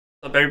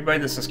What's up everybody,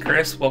 this is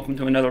Chris. Welcome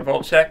to another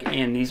Vault Check,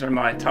 and these are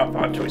my top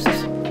 5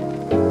 choices.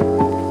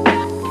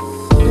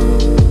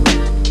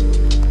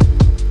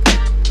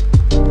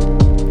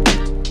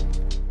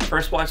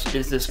 First watch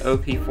is this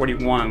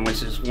OP41,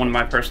 which is one of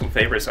my personal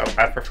favorites.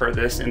 I prefer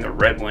this and the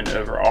red one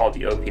over all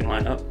the OP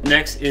lineup.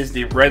 Next is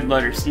the red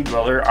letter Sea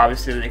Dweller.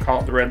 Obviously they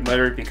call it the red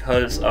letter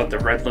because of the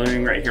red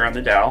lettering right here on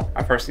the dial.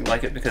 I personally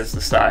like it because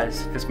the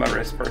size fits my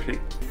wrist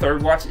perfect.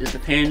 Third watch is the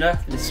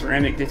Panda, the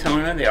ceramic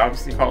Daytona. They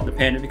obviously call it the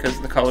Panda because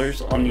of the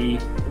colors on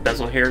the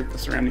bezel here, the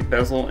ceramic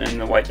bezel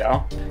and the white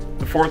dial.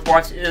 The fourth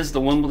watch is the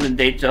Wimbledon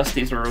Datejust.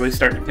 These are really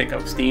starting to pick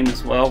up steam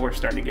as well. We're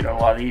starting to get a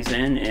lot of these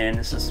in, and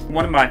this is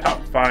one of my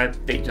top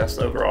 5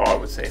 Datejusts overall. I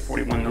would say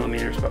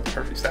 41mm is about the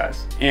perfect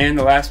size. And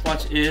the last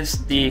watch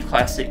is the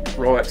classic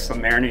Rolex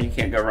Submariner. You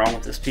can't go wrong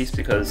with this piece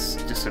because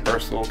it's just a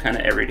versatile kind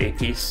of everyday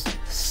piece.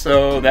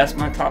 So that's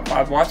my top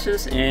 5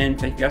 watches, and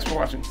thank you guys for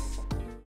watching.